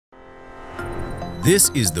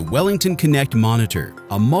This is the Wellington Connect Monitor,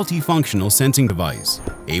 a multifunctional sensing device,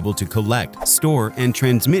 able to collect, store, and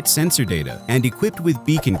transmit sensor data, and equipped with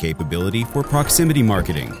beacon capability for proximity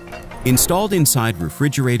marketing. Installed inside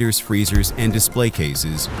refrigerators, freezers, and display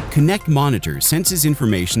cases, Connect Monitor senses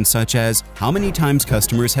information such as how many times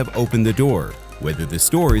customers have opened the door, whether the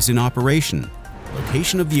store is in operation,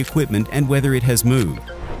 location of the equipment, and whether it has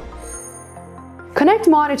moved. Connect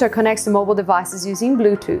Monitor connects to mobile devices using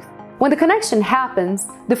Bluetooth. When the connection happens,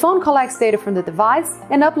 the phone collects data from the device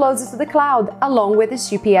and uploads it to the cloud along with its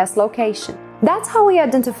GPS location. That's how we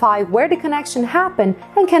identify where the connection happened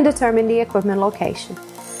and can determine the equipment location.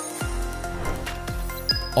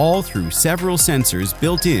 All through several sensors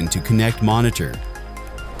built in to Connect Monitor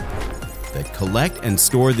that collect and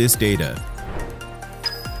store this data,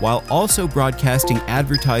 while also broadcasting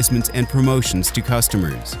advertisements and promotions to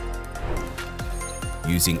customers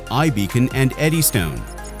using iBeacon and Eddystone,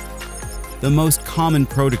 the most common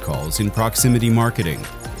protocols in proximity marketing.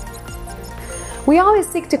 We always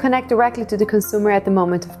seek to connect directly to the consumer at the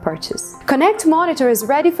moment of purchase. Connect Monitor is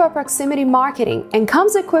ready for proximity marketing and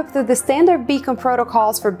comes equipped with the standard beacon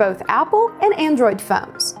protocols for both Apple and Android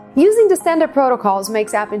phones. Using the standard protocols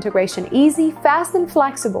makes app integration easy, fast, and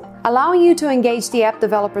flexible, allowing you to engage the app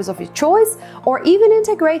developers of your choice or even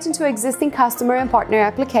integrate into existing customer and partner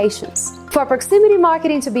applications. For proximity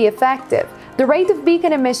marketing to be effective, the rate of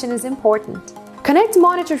beacon emission is important. Connect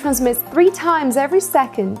Monitor transmits 3 times every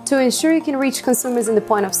second to ensure you can reach consumers in the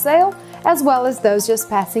point of sale as well as those just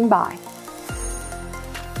passing by.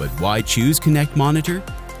 But why choose Connect Monitor?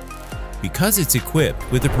 Because it's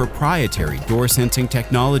equipped with a proprietary door sensing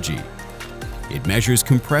technology. It measures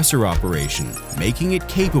compressor operation, making it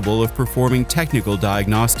capable of performing technical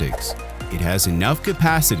diagnostics. It has enough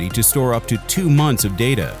capacity to store up to 2 months of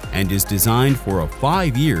data and is designed for a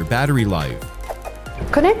 5-year battery life.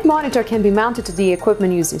 Connect Monitor can be mounted to the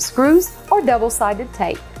equipment using screws or double-sided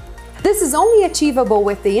tape. This is only achievable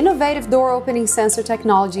with the innovative door opening sensor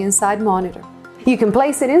technology inside Monitor. You can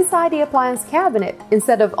place it inside the appliance cabinet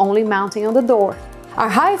instead of only mounting on the door. Our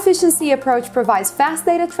high-efficiency approach provides fast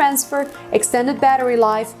data transfer, extended battery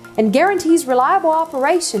life, and guarantees reliable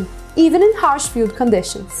operation even in harsh field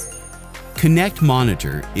conditions. Connect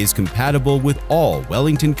Monitor is compatible with all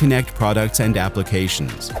Wellington Connect products and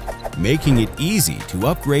applications, making it easy to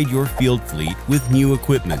upgrade your field fleet with new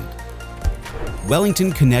equipment.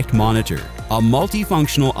 Wellington Connect Monitor, a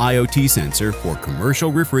multifunctional IoT sensor for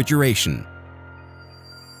commercial refrigeration.